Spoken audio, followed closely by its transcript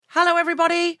Hello,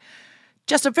 everybody.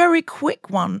 Just a very quick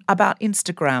one about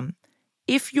Instagram.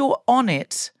 If you're on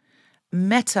it,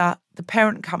 Meta, the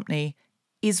parent company,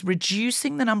 is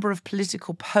reducing the number of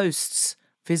political posts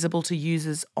visible to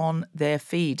users on their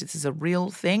feed. This is a real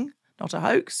thing, not a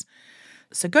hoax.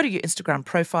 So go to your Instagram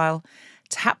profile,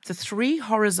 tap the 3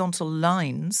 horizontal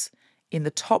lines in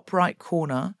the top right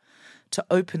corner to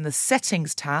open the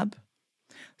Settings tab,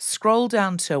 scroll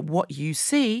down to What You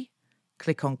See,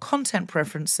 click on Content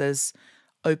Preferences,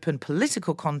 open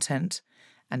Political Content,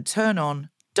 and turn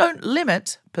on Don't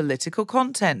Limit Political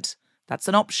Content. That's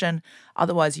an option.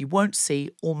 Otherwise, you won't see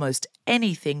almost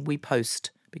anything we post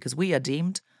because we are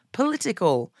deemed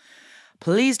political.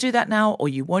 Please do that now, or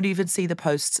you won't even see the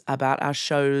posts about our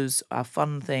shows, our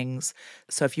fun things.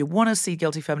 So if you want to see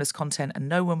Guilty Feminist content and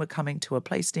know when we're coming to a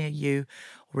place near you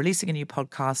or releasing a new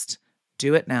podcast,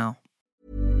 do it now.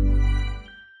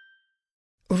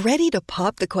 Ready to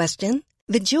pop the question?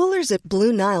 The jewelers at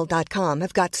BlueNile.com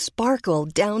have got sparkle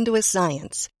down to a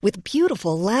science with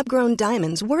beautiful lab-grown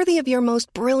diamonds worthy of your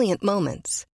most brilliant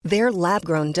moments. Their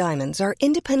lab-grown diamonds are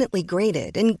independently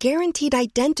graded and guaranteed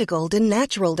identical to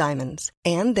natural diamonds,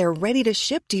 and they're ready to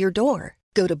ship to your door.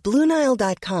 Go to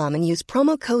BlueNile.com and use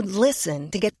promo code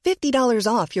LISTEN to get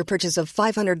 $50 off your purchase of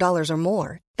 $500 or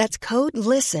more. That's code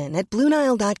LISTEN at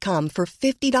BlueNile.com for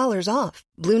 $50 off.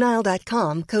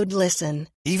 BlueNile.com, code LISTEN.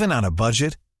 Even on a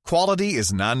budget, quality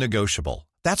is non-negotiable.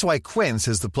 That's why Quince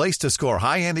is the place to score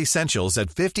high-end essentials at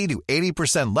 50 to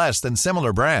 80% less than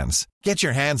similar brands. Get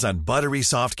your hands on buttery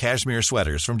soft cashmere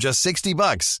sweaters from just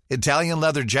 $60, Italian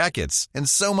leather jackets, and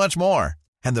so much more.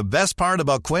 And the best part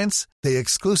about Quince, they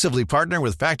exclusively partner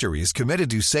with factories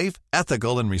committed to safe,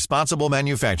 ethical, and responsible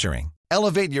manufacturing.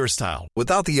 Elevate your style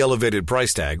without the elevated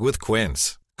price tag with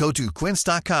Quince. Go to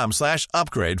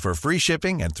quince.com/upgrade for free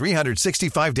shipping and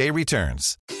 365-day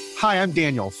returns. Hi, I'm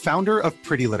Daniel, founder of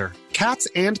Pretty Litter. Cats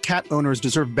and cat owners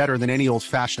deserve better than any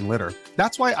old-fashioned litter.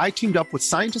 That's why I teamed up with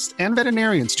scientists and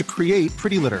veterinarians to create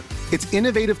Pretty Litter. Its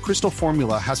innovative crystal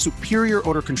formula has superior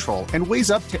odor control and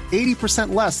weighs up to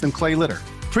 80% less than clay litter.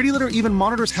 Pretty Litter even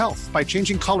monitors health by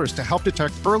changing colors to help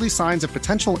detect early signs of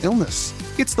potential illness.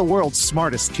 It's the world's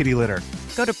smartest kitty litter.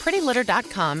 Go to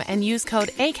prettylitter.com and use code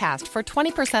ACAST for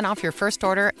 20% off your first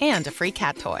order and a free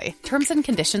cat toy. Terms and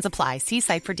conditions apply. See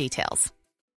site for details.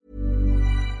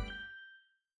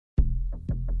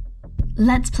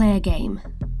 Let's play a game.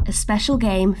 A special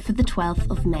game for the 12th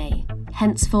of May,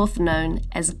 henceforth known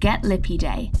as Get Lippy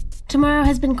Day. Tomorrow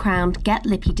has been crowned Get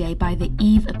Lippy Day by the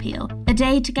Eve Appeal, a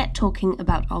day to get talking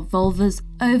about our vulvas,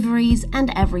 ovaries,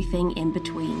 and everything in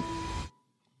between.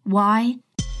 Why?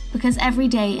 Because every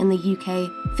day in the UK,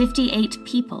 58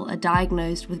 people are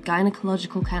diagnosed with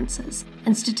gynecological cancers,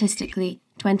 and statistically,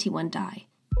 21 die.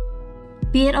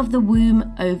 Be it of the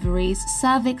womb, ovaries,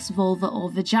 cervix, vulva, or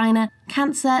vagina,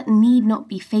 cancer need not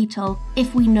be fatal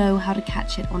if we know how to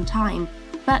catch it on time.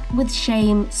 But with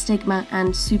shame, stigma,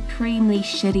 and supremely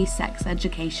shitty sex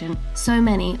education, so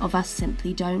many of us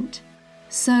simply don't.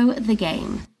 So, the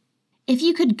game. If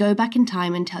you could go back in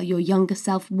time and tell your younger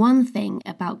self one thing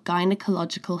about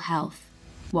gynecological health,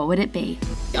 what would it be?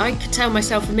 I could tell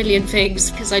myself a million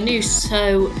things because I knew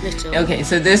so little. Okay,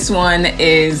 so this one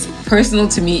is personal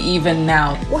to me even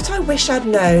now. What I wish I'd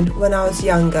known when I was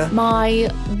younger. My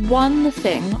one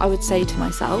thing I would say to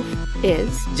myself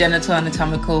is genital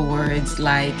anatomical words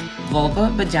like vulva,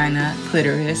 vagina,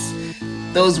 clitoris.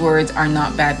 Those words are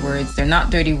not bad words. They're not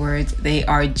dirty words. They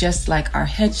are just like our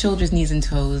head, shoulders, knees, and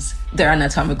toes. They're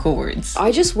anatomical words.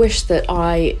 I just wish that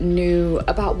I knew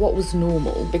about what was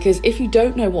normal, because if you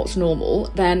don't know what's normal,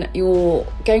 then you're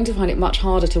going to find it much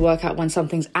harder to work out when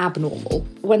something's abnormal.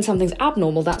 When something's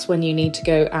abnormal, that's when you need to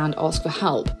go and ask for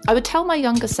help. I would tell my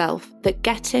younger self that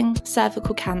getting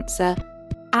cervical cancer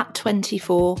at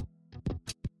 24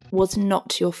 was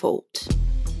not your fault.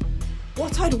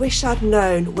 What I'd wish I'd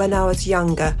known when I was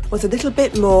younger was a little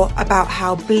bit more about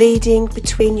how bleeding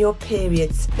between your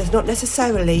periods does not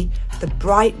necessarily the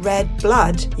bright red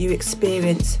blood you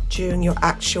experience during your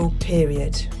actual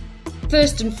period.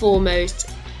 First and foremost,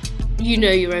 you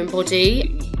know your own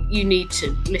body. You need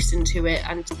to listen to it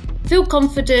and feel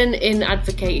confident in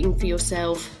advocating for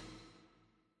yourself.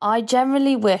 I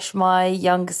generally wish my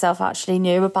younger self actually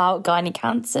knew about gynae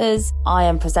cancers. I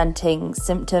am presenting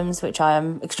symptoms which I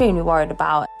am extremely worried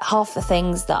about. Half the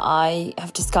things that I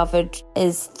have discovered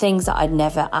is things that I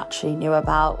never actually knew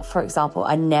about. For example,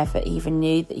 I never even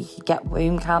knew that you could get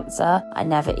womb cancer. I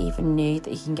never even knew that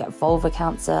you can get vulva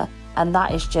cancer. And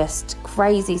that is just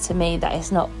crazy to me that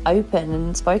it's not open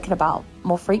and spoken about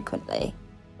more frequently.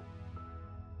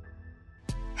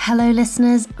 Hello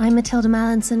listeners, I'm Matilda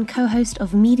Mallinson, co-host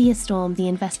of Media Storm, the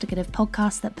investigative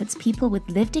podcast that puts people with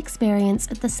lived experience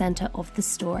at the centre of the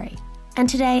story. And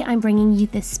today I'm bringing you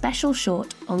this special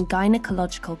short on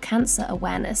gynecological cancer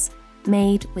awareness,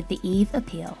 made with the Eve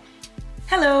Appeal.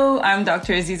 Hello, I'm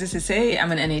Dr. Aziza Sissay.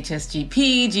 I'm an NHS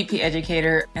GP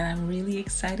educator, and I'm really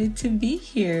excited to be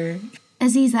here.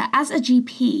 Aziza, as a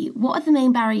GP, what are the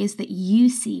main barriers that you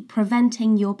see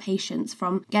preventing your patients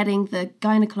from getting the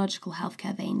gynecological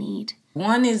healthcare they need?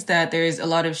 One is that there is a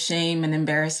lot of shame and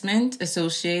embarrassment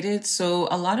associated. So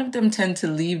a lot of them tend to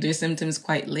leave their symptoms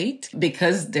quite late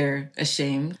because they're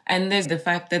ashamed. And there's the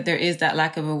fact that there is that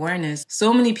lack of awareness.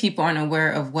 So many people aren't aware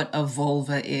of what a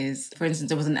vulva is. For instance,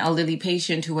 there was an elderly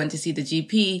patient who went to see the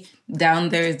GP. Down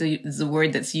there is the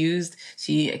word that's used.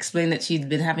 She explained that she'd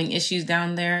been having issues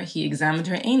down there. He examined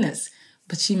her anus,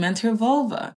 but she meant her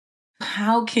vulva.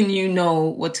 How can you know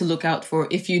what to look out for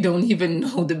if you don't even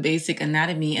know the basic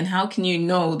anatomy? And how can you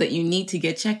know that you need to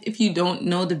get checked if you don't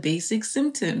know the basic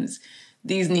symptoms?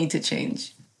 These need to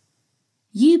change.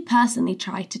 You personally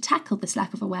try to tackle this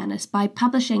lack of awareness by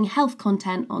publishing health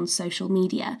content on social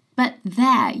media. But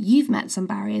there, you've met some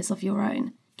barriers of your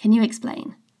own. Can you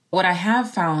explain? What I have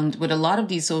found with a lot of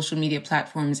these social media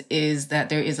platforms is that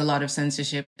there is a lot of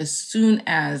censorship as soon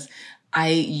as I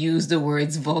use the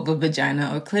words vulva,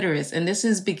 vagina, or clitoris. And this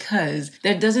is because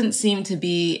there doesn't seem to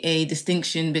be a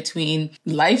distinction between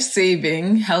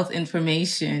life-saving health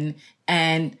information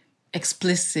and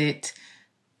explicit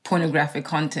pornographic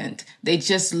content. They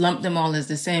just lump them all as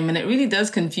the same. And it really does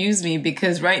confuse me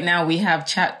because right now we have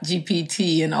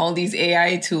ChatGPT and all these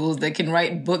AI tools that can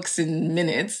write books in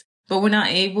minutes. But we're not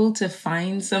able to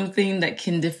find something that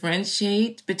can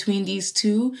differentiate between these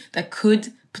two that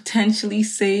could potentially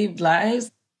save lives.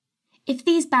 If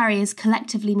these barriers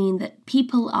collectively mean that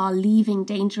people are leaving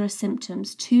dangerous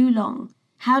symptoms too long,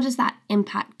 how does that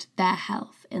impact their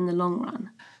health in the long run?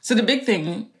 So the big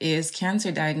thing is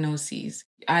cancer diagnoses.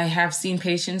 I have seen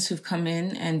patients who've come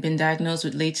in and been diagnosed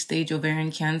with late-stage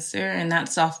ovarian cancer, and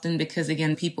that's often because,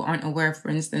 again, people aren't aware, for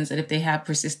instance, that if they have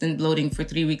persistent bloating for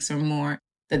 3 weeks or more,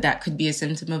 that could be a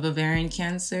symptom of ovarian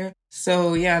cancer.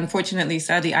 So yeah, unfortunately,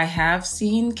 sadly, I have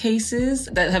seen cases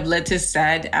that have led to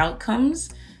sad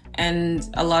outcomes. And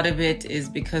a lot of it is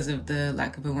because of the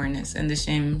lack of awareness and the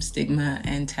shame, stigma,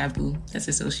 and taboo that's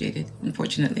associated,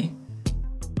 unfortunately.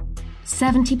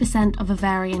 70% of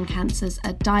ovarian cancers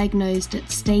are diagnosed at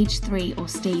stage 3 or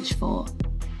stage 4.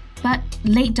 But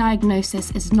late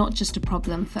diagnosis is not just a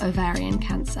problem for ovarian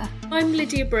cancer. I'm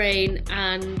Lydia Brain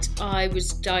and I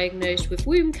was diagnosed with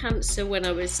womb cancer when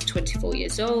I was 24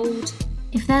 years old.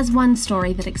 If there's one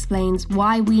story that explains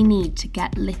why we need to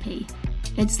get Lippy,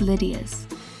 it's Lydia's.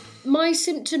 My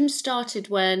symptoms started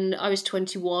when I was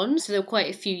 21, so there were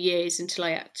quite a few years until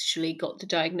I actually got the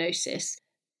diagnosis.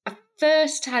 I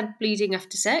first had bleeding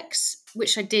after sex,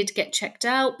 which I did get checked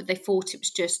out, but they thought it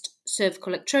was just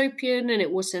cervical ectropion and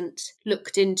it wasn't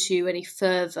looked into any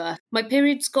further. My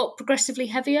periods got progressively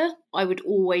heavier. I would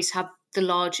always have the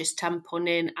largest tampon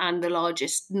in and the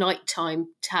largest nighttime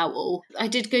towel. I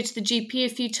did go to the GP a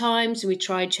few times and we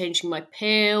tried changing my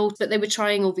pill, but they were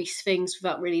trying all these things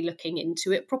without really looking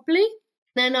into it properly.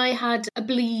 Then I had a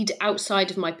bleed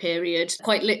outside of my period,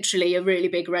 quite literally a really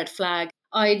big red flag.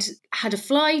 I'd had a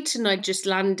flight and I'd just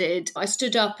landed. I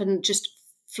stood up and just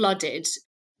flooded.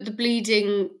 The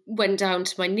bleeding went down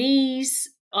to my knees.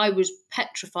 I was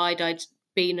petrified. I'd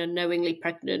been unknowingly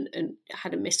pregnant and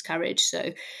had a miscarriage.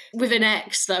 So with an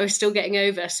ex that I was still getting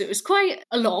over. So it was quite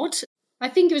a lot. I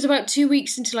think it was about 2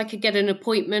 weeks until I could get an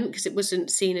appointment because it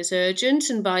wasn't seen as urgent.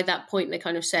 And by that point, they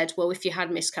kind of said, well, if you had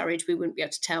miscarriage, we wouldn't be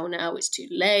able to tell now. It's too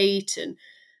late. And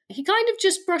he kind of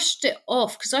just brushed it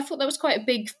off because I thought that was quite a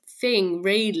big thing,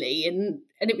 really. And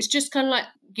it was just kind of like,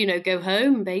 go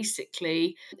home,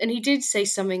 basically. And he did say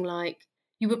something like,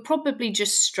 you were probably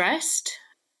just stressed.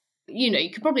 You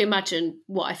could probably imagine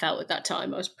what I felt at that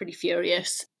time. I was pretty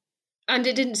furious. And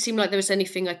it didn't seem like there was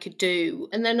anything I could do.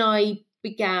 And then I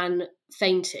began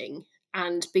fainting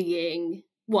and being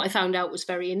what I found out was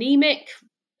very anemic.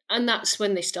 And that's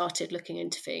when they started looking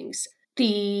into things.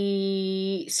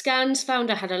 The scans found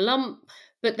I had a lump,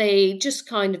 but they just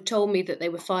kind of told me that they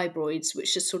were fibroids,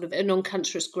 which is sort of a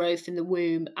non-cancerous growth in the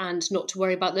womb and not to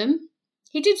worry about them.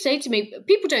 He did say to me,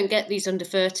 people don't get these under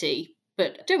 30,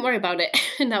 but don't worry about it.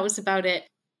 And that was about it.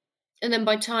 And then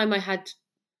by the time I had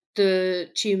the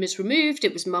tumours removed,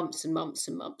 it was months and months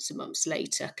and months and months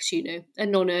later because, a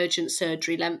non-urgent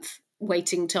surgery length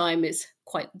waiting time is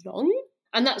quite long.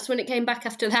 And that's when it came back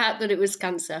after that it was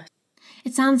cancer.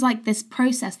 It sounds like this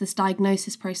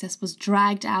diagnosis process was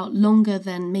dragged out longer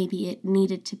than maybe it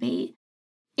needed to be.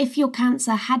 If your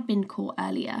cancer had been caught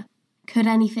earlier, could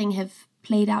anything have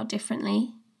played out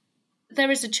differently? There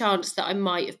is a chance that I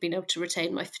might have been able to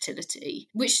retain my fertility,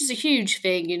 which is a huge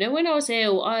thing. You know, when I was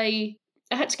ill, I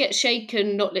had to get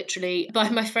shaken, not literally, by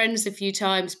my friends a few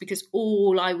times because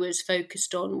all I was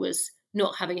focused on was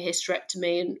not having a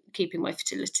hysterectomy and keeping my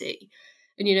fertility.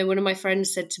 And, you know, one of my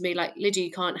friends said to me, like, Lydia,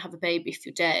 you can't have a baby if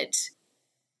you're dead.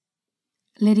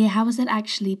 Lydia, how was it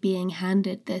actually being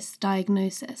handed, this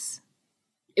diagnosis?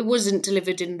 It wasn't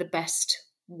delivered in the best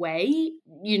way.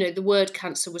 You know, the word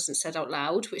cancer wasn't said out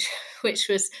loud, which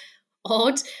was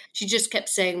odd. She just kept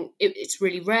saying, it's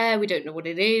really rare, we don't know what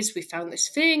it is, we found this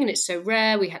thing and it's so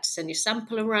rare, we had to send your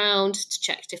sample around to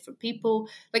check different people,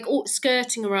 like all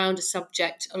skirting around a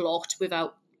subject a lot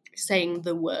without saying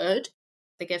the word.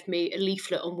 They gave me a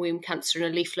leaflet on womb cancer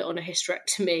and a leaflet on a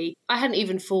hysterectomy. I hadn't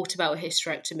even thought about a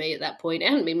hysterectomy at that point. It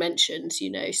hadn't been mentioned, you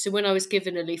know. So when I was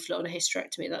given a leaflet on a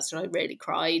hysterectomy, that's when I really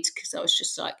cried because I was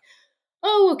just like,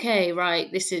 oh, okay,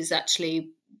 right, this is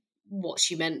actually what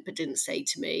she meant but didn't say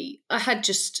to me. I had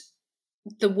just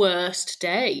the worst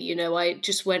day, you know. I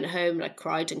just went home and I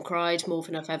cried and cried more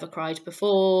than I've ever cried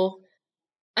before.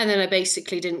 And then I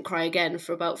basically didn't cry again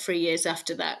for about 3 years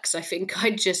after that because I think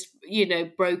I'd just, you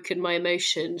know, broken my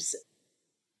emotions.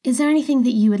 Is there anything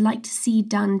that you would like to see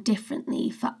done differently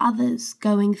for others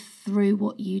going through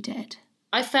what you did?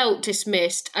 I felt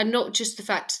dismissed, and not just the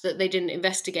fact that they didn't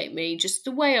investigate me, just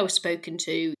the way I was spoken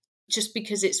to. Just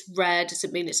because it's rare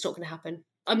doesn't mean it's not going to happen.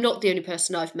 I'm not the only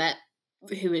person I've met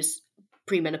who is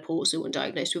premenopausal and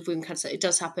diagnosed with womb cancer. It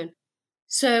does happen.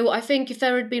 So I think if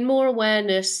there had been more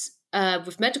awareness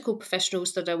with medical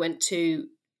professionals that I went to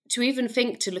even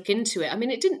think to look into it. I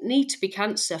mean, it didn't need to be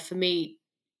cancer for me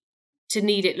to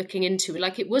need it looking into it.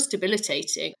 Like, it was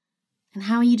debilitating. And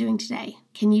how are you doing today?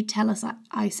 Can you tell us,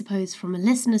 I suppose, from a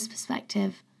listener's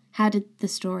perspective, how did the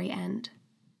story end?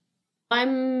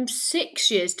 I'm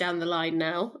 6 years down the line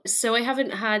now, so I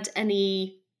haven't had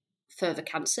any further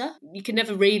cancer. You can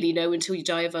never really know until you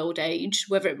die of old age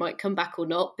whether it might come back or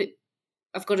not, but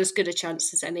I've got as good a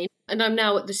chance as any. And I'm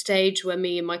now at the stage where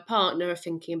me and my partner are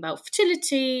thinking about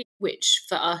fertility, which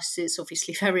for us is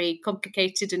obviously very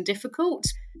complicated and difficult.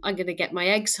 I'm going to get my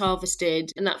eggs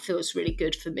harvested, and that feels really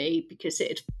good for me because it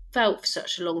had felt for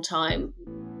such a long time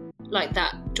like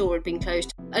that door had been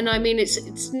closed. And I mean,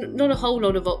 it's not a whole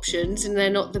lot of options, and they're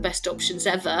not the best options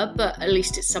ever, but at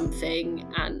least it's something,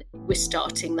 and we're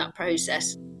starting that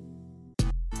process.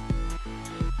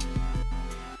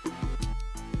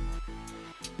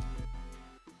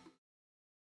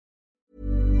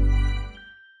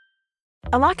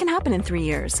 A lot can happen in 3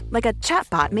 years, like a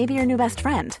chatbot may be your new best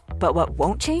friend. But what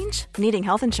won't change? Needing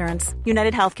health insurance.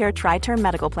 United Healthcare Tri-Term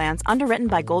Medical Plans, underwritten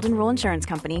by Golden Rule Insurance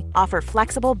Company, offer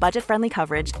flexible, budget-friendly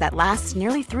coverage that lasts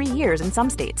nearly 3 years in some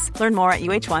states. Learn more at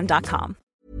uh1.com.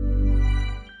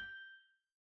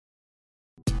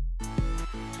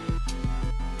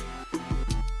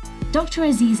 Dr.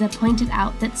 Aziza pointed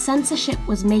out that censorship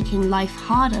was making life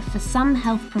harder for some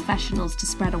health professionals to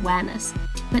spread awareness,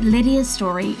 but Lydia's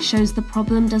story shows the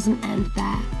problem doesn't end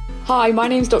there. Hi, my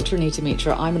name's Dr. Anita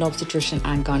Mitra. I'm an obstetrician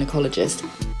and gynaecologist.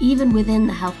 Even within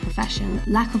the health profession,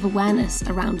 lack of awareness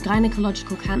around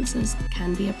gynecological cancers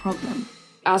can be a problem.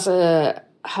 As a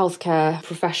healthcare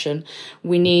profession,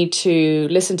 we need to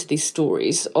listen to these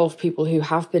stories of people who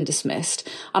have been dismissed.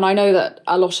 And I know that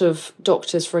a lot of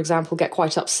doctors, for example, get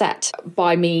quite upset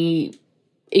by me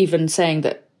even saying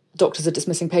that doctors are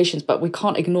dismissing patients, but we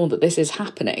can't ignore that this is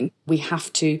happening. We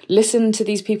have to listen to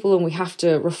these people, and we have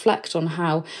to reflect on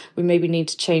how we maybe need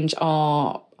to change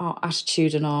our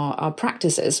attitude and our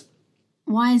practices.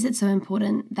 Why is it so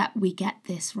important that we get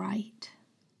this right?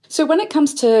 So when it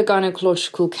comes to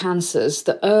gynecological cancers,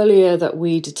 the earlier that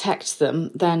we detect them,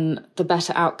 then the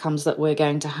better outcomes that we're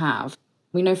going to have.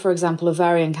 We know, for example,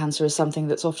 ovarian cancer is something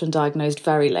that's often diagnosed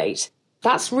very late.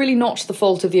 That's really not the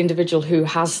fault of the individual who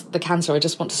has the cancer. I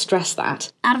just want to stress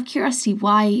that. Out of curiosity,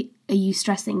 why are you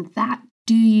stressing that?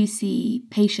 Do you see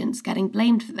patients getting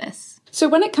blamed for this? So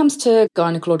when it comes to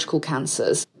gynecological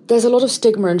cancers, there's a lot of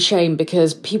stigma and shame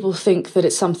because people think that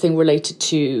it's something related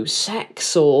to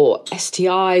sex or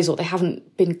STIs, or they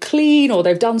haven't been clean, or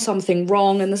they've done something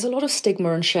wrong, and there's a lot of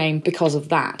stigma and shame because of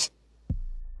that.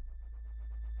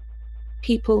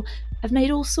 People have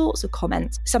made all sorts of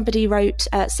comments. Somebody wrote,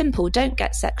 simple, don't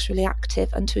get sexually active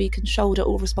until you can shoulder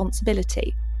all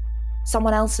responsibility.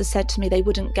 Someone else has said to me they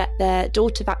wouldn't get their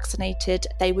daughter vaccinated,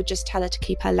 they would just tell her to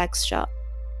keep her legs shut.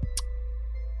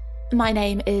 My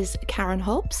name is Karen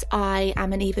Hobbs. I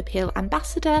am an Eve Appeal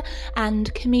ambassador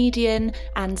and comedian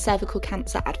and cervical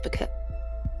cancer advocate.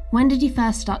 When did you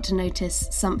first start to notice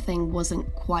something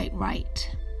wasn't quite right?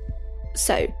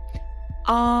 So,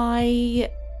 I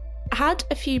had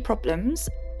a few problems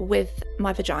with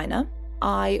my vagina.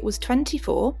 I was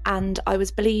 24 and I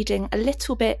was bleeding a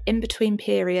little bit in between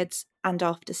periods and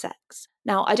after sex.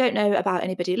 Now, I don't know about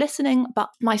anybody listening, but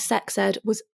my sex ed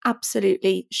was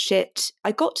absolutely shit.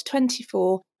 I got to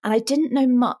 24 and I didn't know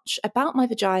much about my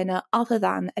vagina other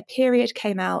than a period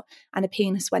came out and a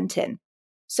penis went in.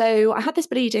 So I had this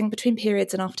bleeding between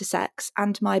periods and after sex,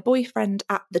 and my boyfriend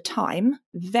at the time,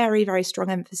 very, very strong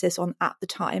emphasis on at the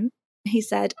time, he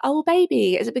said, "Oh,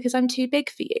 baby, is it because I'm too big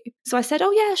for you?" So I said,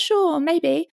 "Oh, yeah, sure,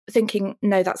 maybe," thinking,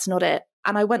 no, that's not it.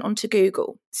 And I went on to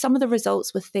Google. Some of the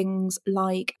results were things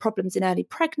like problems in early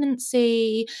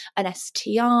pregnancy, an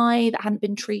STI that hadn't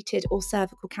been treated, or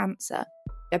cervical cancer.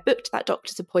 I booked that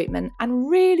doctor's appointment and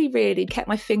really, really kept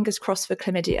my fingers crossed for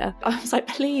chlamydia. I was like,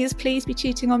 please be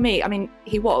cheating on me. I mean,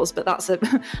 he was, but that's a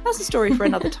story for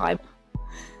another time.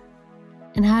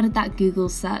 And how did that Google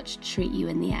search treat you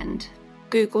in the end?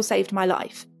 Google saved my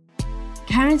life.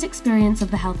 Karen's experience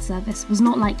of the health service was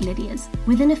not like Lydia's.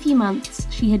 Within a few months,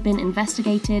 she had been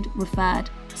investigated, referred,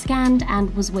 scanned,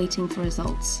 and was waiting for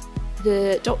results.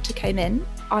 The doctor came in.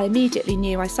 I immediately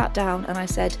knew. I sat down and I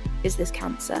said, "Is this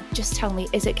cancer? Just tell me,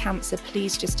 is it cancer?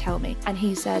 Please just tell me." And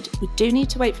he said, "We do need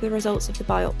to wait for the results of the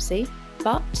biopsy,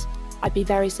 but I'd be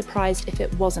very surprised if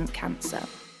it wasn't cancer."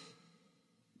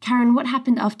 Karen, what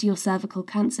happened after your cervical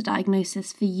cancer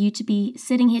diagnosis for you to be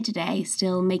sitting here today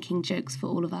still making jokes for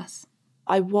all of us?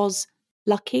 I was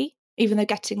lucky, even though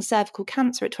getting cervical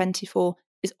cancer at 24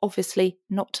 is obviously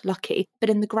not lucky.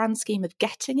 But in the grand scheme of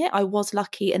getting it, I was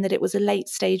lucky in that it was a late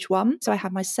stage 1. So I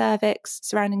had my cervix,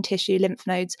 surrounding tissue, lymph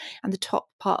nodes, and the top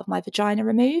part of my vagina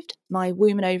removed. My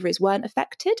womb and ovaries weren't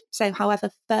affected. So however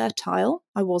fertile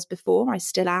I was before, I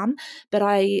still am, but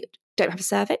I don't have a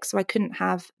cervix, so I couldn't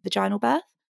have vaginal birth.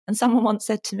 And someone once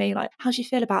said to me, like, "How do you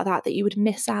feel about that you would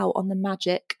miss out on the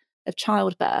magic of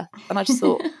childbirth?" And I just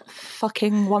thought,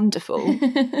 fucking wonderful.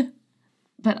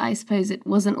 But I suppose it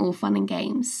wasn't all fun and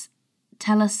games.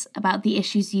 Tell us about the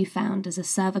issues you found as a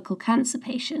cervical cancer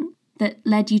patient that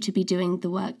led you to be doing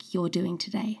the work you're doing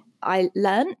today. I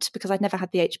learnt, because I'd never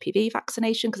had the HPV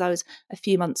vaccination because I was a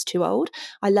few months too old,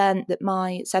 I learnt that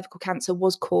my cervical cancer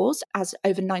was caused, as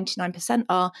over 99%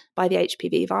 are, by the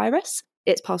HPV virus.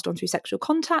 It's passed on through sexual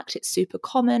contact. It's super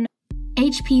common.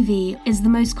 HPV is the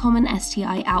most common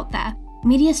STI out there.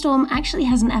 Mediastorm actually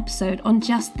has an episode on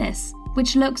just this,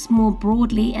 which looks more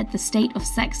broadly at the state of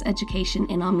sex education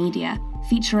in our media,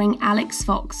 featuring Alex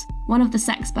Fox, one of the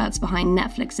sexperts behind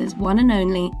Netflix's one and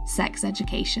only Sex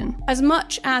Education. As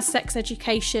much as sex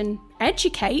education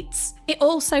educates, it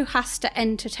also has to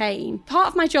entertain. Part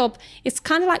of my job is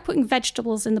kind of like putting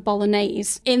vegetables in the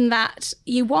bolognese, in that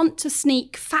you want to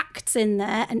sneak facts in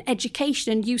there and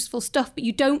education and useful stuff, but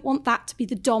you don't want that to be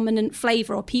the dominant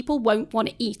flavour, or people won't want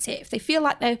to eat it. If they feel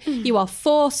like you are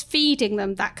force feeding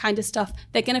them that kind of stuff,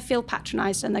 they're going to feel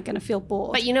patronised and they're going to feel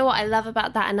bored. But you know what I love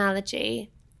about that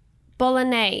analogy?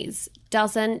 Bolognese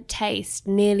doesn't taste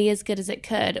nearly as good as it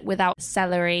could without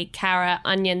celery, carrot,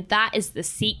 onion. That is the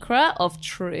secret of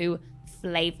true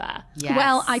flavour. Yes.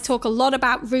 Well, I talk a lot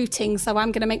about rooting, so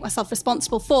I'm going to make myself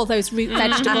responsible for those root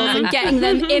vegetables and getting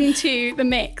them into the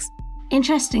mix.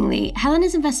 Interestingly,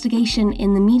 Helena's investigation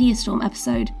in the Mediastorm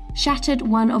episode shattered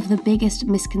one of the biggest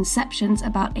misconceptions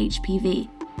about HPV,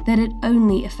 that it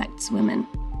only affects women.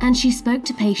 And she spoke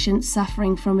to patients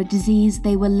suffering from a disease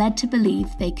they were led to believe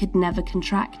they could never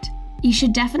contract. You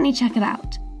should definitely check it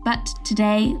out. But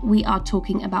today we are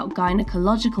talking about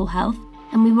gynecological health,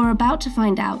 and we were about to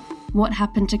find out what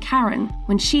happened to Karen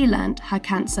when she learned her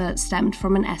cancer stemmed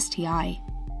from an STI.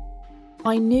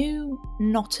 I knew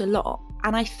not a lot.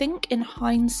 And I think in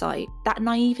hindsight, that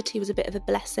naivety was a bit of a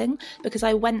blessing, because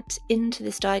I went into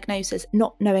this diagnosis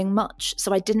not knowing much.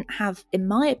 So I didn't have, in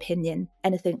my opinion,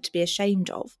 anything to be ashamed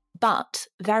of. But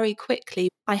very quickly,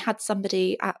 I had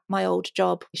somebody at my old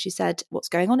job. She said, "What's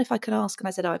going on, if I can ask?" And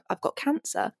I said, "I've got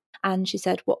cancer." And she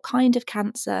said, "What kind of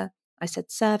cancer?" I said,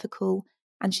 "Cervical."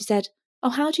 And she said, "Oh,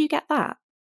 how do you get that?"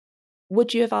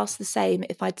 Would you have asked the same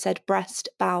if I'd said breast,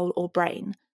 bowel, or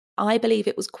brain? I believe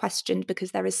it was questioned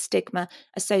because there is stigma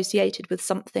associated with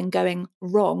something going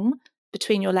wrong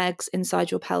between your legs inside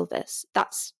your pelvis.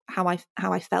 That's how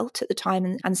I felt at the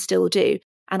time and still do.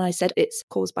 And I said, "It's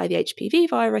caused by the HPV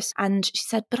virus." And she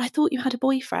said, "But I thought you had a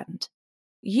boyfriend."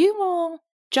 You are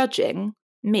judging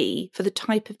me for the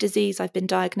type of disease I've been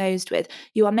diagnosed with.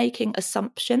 You are making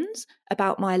assumptions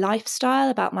about my lifestyle,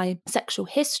 about my sexual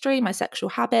history, my sexual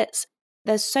habits.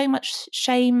 There's so much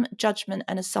shame, judgment,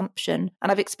 and assumption.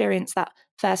 And I've experienced that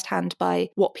firsthand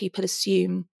by what people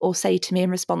assume or say to me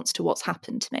in response to what's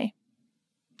happened to me.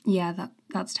 Yeah,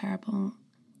 that's terrible.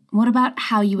 What about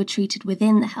how you were treated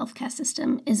within the healthcare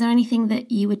system? Is there anything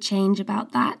that you would change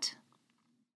about that?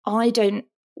 I don't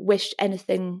wish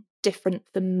anything different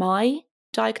than my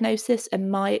diagnosis and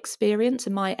my experience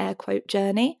and my air quote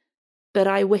journey, but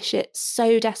I wish it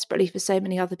so desperately for so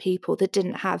many other people that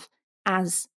didn't have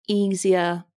as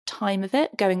easier time of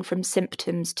it going from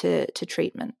symptoms to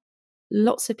treatment.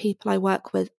 Lots of people I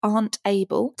work with aren't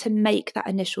able to make that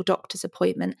initial doctor's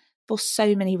appointment for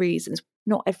so many reasons.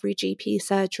 Not every GP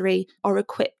surgery are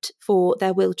equipped for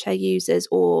their wheelchair users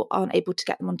or aren't able to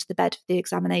get them onto the bed for the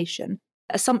examination.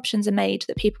 Assumptions are made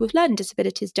that people with learning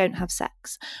disabilities don't have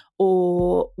sex,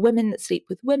 or women that sleep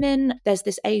with women. There's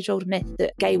this age-old myth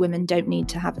that gay women don't need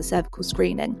to have a cervical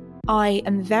screening. I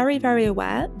am very, very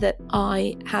aware that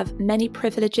I have many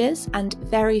privileges and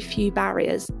very few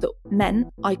barriers that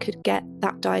meant I could get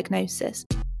that diagnosis.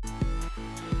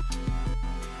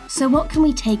 So what can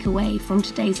we take away from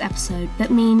today's episode that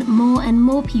mean more and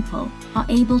more people are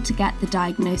able to get the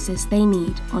diagnosis they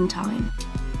need on time?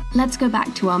 Let's go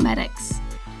back to our medics.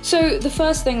 So the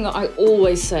first thing that I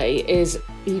always say is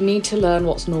you need to learn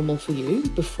what's normal for you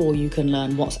before you can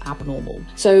learn what's abnormal.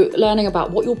 So learning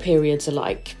about what your periods are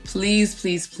like. Please,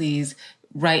 please, please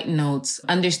write notes,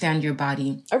 understand your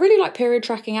body. I really like period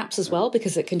tracking apps as well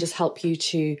because it can just help you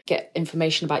to get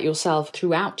information about yourself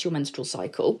throughout your menstrual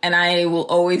cycle. And I will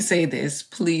always say this,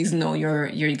 please know your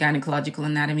gynecological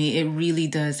anatomy. It really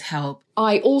does help.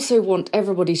 I also want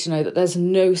everybody to know that there's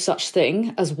no such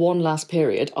thing as one last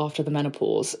period after the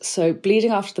menopause. So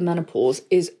bleeding after the menopause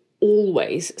is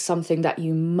always something that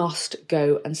you must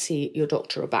go and see your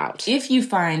doctor about. If you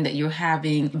find that you're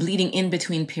having bleeding in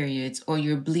between periods or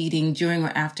you're bleeding during or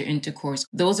after intercourse,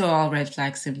 those are all red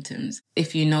flag symptoms.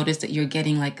 If you notice that you're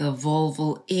getting like a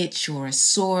vulval itch or a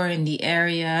sore in the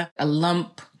area, a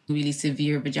lump, really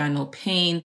severe vaginal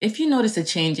pain, if you notice a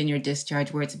change in your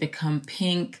discharge where it's become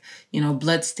pink,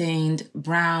 blood-stained,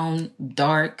 brown,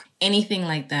 dark, anything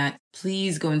like that,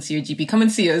 please go and see your GP. Come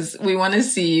and see us. We want to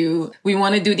see you. We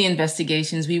want to do the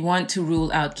investigations. We want to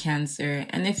rule out cancer.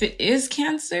 And if it is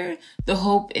cancer, the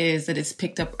hope is that it's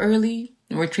picked up early,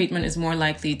 where treatment is more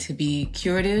likely to be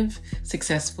curative,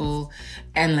 successful,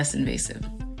 and less invasive.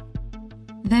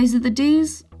 Those are the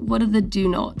do's. What are the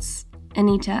do-nots?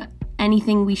 Anita,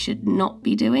 anything we should not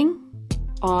be doing?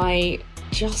 I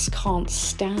just can't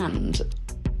stand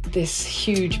this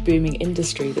huge booming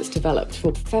industry that's developed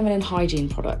for feminine hygiene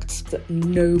products that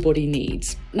nobody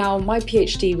needs. Now, my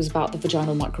PhD was about the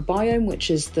vaginal microbiome,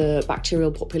 which is the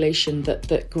bacterial population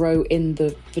that grow in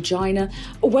the vagina.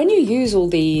 When you use all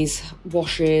these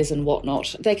washes and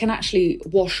whatnot, they can actually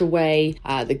wash away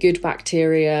the good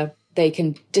bacteria. They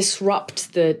can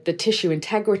disrupt the tissue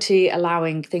integrity,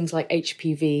 allowing things like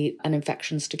HPV and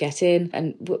infections to get in,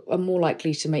 and are more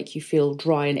likely to make you feel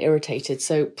dry and irritated,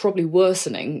 so probably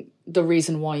worsening the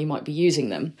reason why you might be using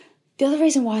them. The other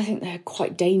reason why I think they're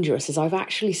quite dangerous is I've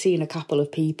actually seen a couple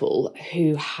of people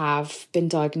who have been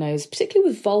diagnosed, particularly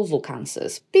with vulval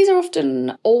cancers. These are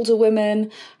often older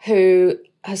women who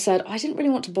have said, I didn't really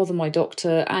want to bother my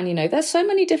doctor, and there's so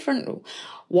many different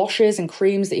washes and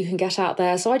creams that you can get out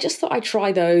there, so I just thought I'd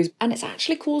try those, and it's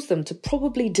actually caused them to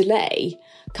probably delay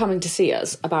coming to see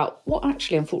us about what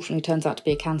actually unfortunately turns out to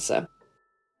be a cancer.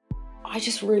 I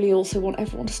just really also want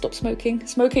everyone to stop smoking.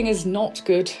 Smoking is not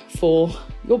good for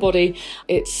your body.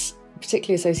 It's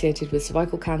particularly associated with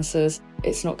cervical cancers.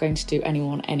 It's not going to do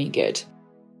anyone any good.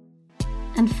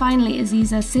 And finally,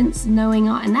 Aziza, since knowing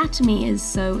our anatomy is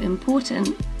so important,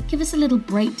 give us a little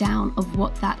breakdown of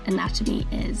what that anatomy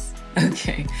is.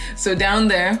 Okay, so down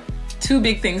there, two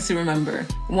big things to remember.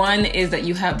 One is that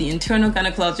you have the internal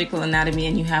gynecological anatomy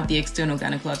and you have the external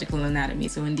gynecological anatomy.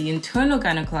 So in the internal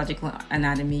gynecological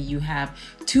anatomy, you have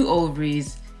two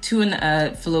ovaries, two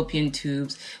fallopian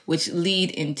tubes, which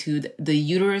lead into the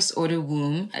uterus or the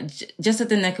womb. Just at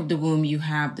the neck of the womb, you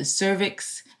have the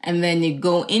cervix, and then you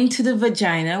go into the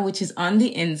vagina, which is on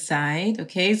the inside.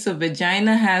 Okay, so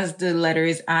vagina has the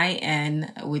letters IN,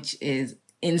 which is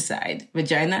inside,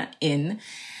 vagina in.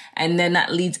 And then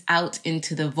that leads out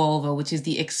into the vulva, which is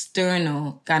the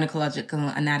external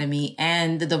gynecological anatomy.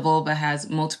 And the vulva has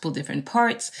multiple different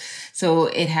parts. So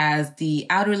it has the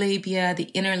outer labia, the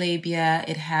inner labia.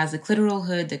 It has a clitoral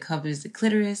hood that covers the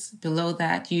clitoris. Below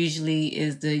that usually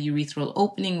is the urethral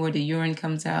opening where the urine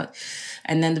comes out.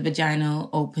 And then the vaginal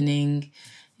opening.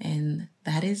 And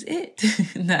that is it.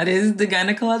 That is the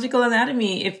gynecological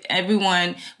anatomy. If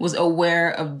everyone was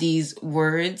aware of these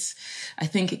words, I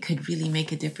think it could really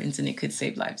make a difference and it could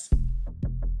save lives.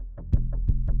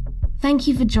 Thank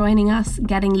you for joining us,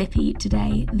 Getting Lippy,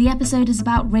 today. The episode is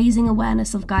about raising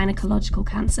awareness of gynecological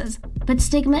cancers, but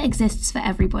stigma exists for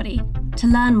everybody. To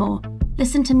learn more,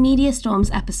 Listen to Media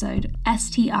Storm's episode,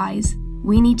 STIs,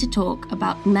 We Need to Talk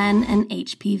About Men and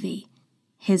HPV.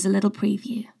 Here's a little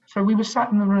preview. So we were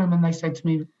sat in the room and they said to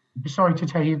me, sorry to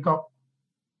tell you, you've got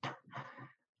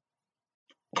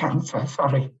cancer,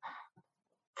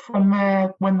 From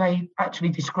there, when they actually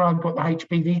described what the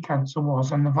HPV cancer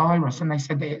was and the virus, and they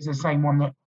said that it's the same one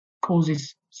that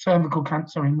causes cervical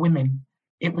cancer in women,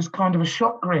 it was kind of a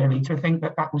shock, really, to think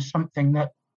that that was something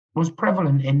that was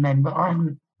prevalent in men, but I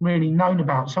hadn't really known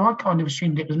about. So I kind of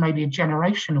assumed it was maybe a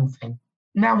generational thing.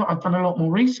 Now that I've done a lot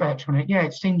more research on it,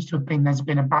 it seems to have been, there's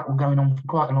been a battle going on for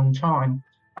quite a long time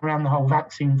around the whole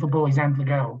vaccine for boys and for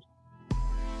girls.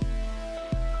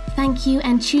 Thank you,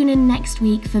 and tune in next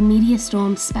week for Media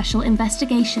Storm's special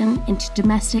investigation into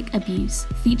domestic abuse,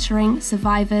 featuring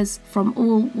survivors from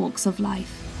all walks of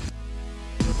life.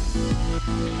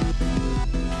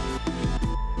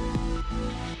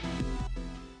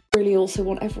 Really also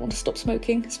want everyone to stop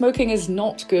smoking. Smoking is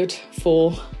not good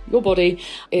for your body.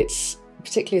 It's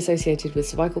particularly associated with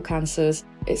cervical cancers.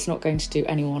 It's not going to do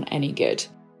anyone any good.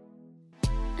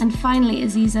 And finally,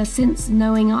 Aziza, since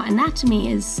knowing our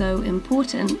anatomy is so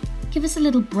important, give us a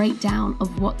little breakdown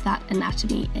of what that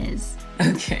anatomy is.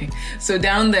 Okay, so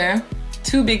down there,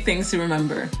 two big things to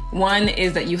remember. One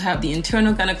is that you have the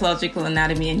internal gynecological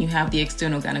anatomy and you have the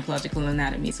external gynecological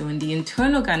anatomy. So in the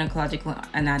internal gynecological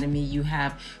anatomy, you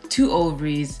have two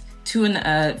ovaries, two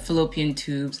fallopian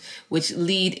tubes, which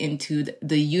lead into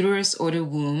the uterus or the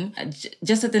womb.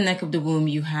 Just at the neck of the womb,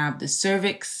 you have the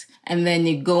cervix, and then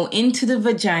you go into the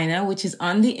vagina, which is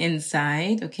on the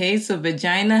inside. Okay, so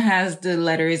vagina has the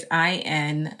letters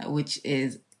IN, which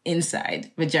is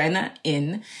inside, vagina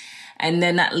in. And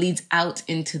then that leads out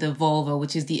into the vulva,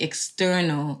 which is the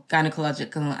external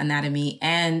gynecological anatomy.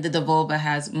 And the vulva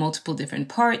has multiple different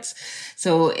parts.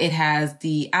 So it has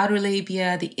the outer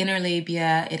labia, the inner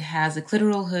labia. It has a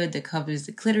clitoral hood that covers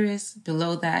the clitoris.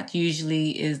 Below that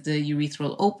usually is the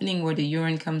urethral opening where the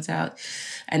urine comes out.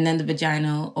 And then the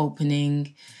vaginal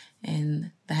opening. And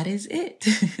that is it.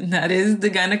 That is the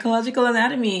gynecological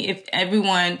anatomy. If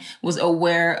everyone was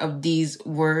aware of these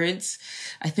words,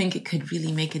 I think it could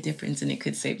really make a difference and it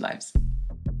could save lives.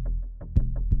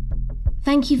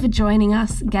 Thank you for joining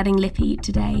us, Getting Lippy,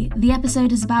 today. The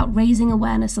episode is about raising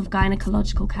awareness of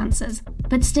gynecological cancers,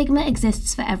 but stigma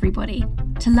exists for everybody.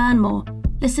 To learn more,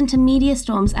 listen to Media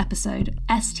Storm's episode,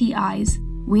 STIs,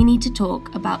 We Need to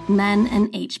Talk About Men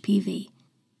and HPV.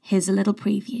 Here's a little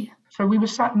preview. So we were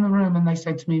sat in the room and they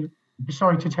said to me,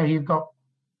 sorry to tell you, you've got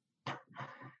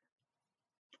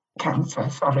cancer,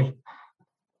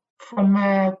 From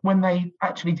there, when they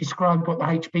actually described what the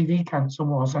HPV cancer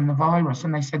was and the virus,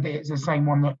 and they said that it's the same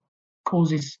one that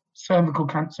causes cervical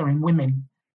cancer in women,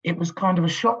 it was kind of a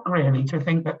shock, really, to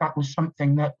think that that was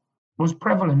something that was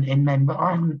prevalent in men, but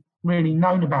I hadn't really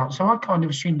known about. So I kind of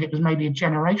assumed it was maybe a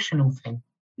generational thing.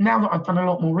 Now that I've done a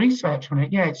lot more research on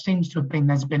it, it seems to have been,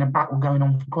 there's been a battle going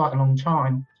on for quite a long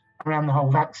time around the whole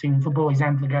vaccine for boys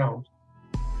and for girls.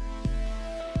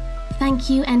 Thank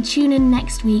you, and tune in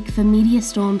next week for Media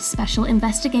Storm's special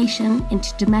investigation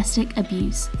into domestic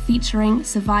abuse, featuring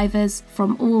survivors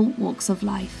from all walks of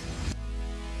life.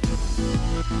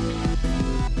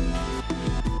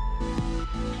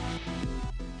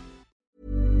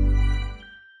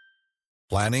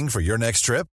 Planning for your next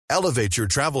trip? Elevate your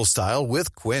travel style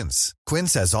with Quince.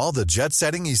 Quince has all the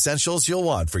jet-setting essentials you'll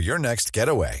want for your next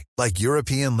getaway, like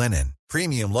European linen,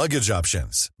 premium luggage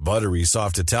options, buttery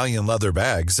soft Italian leather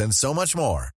bags, and so much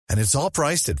more. And it's all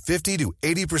priced at 50 to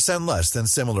 80% less than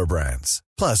similar brands.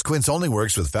 Plus, Quince only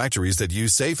works with factories that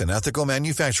use safe and ethical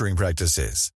manufacturing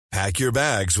practices. Pack your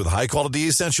bags with high-quality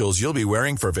essentials you'll be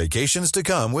wearing for vacations to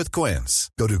come with Quince.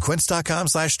 Go to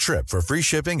quince.com/trip for free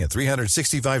shipping and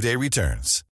 365-day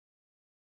returns.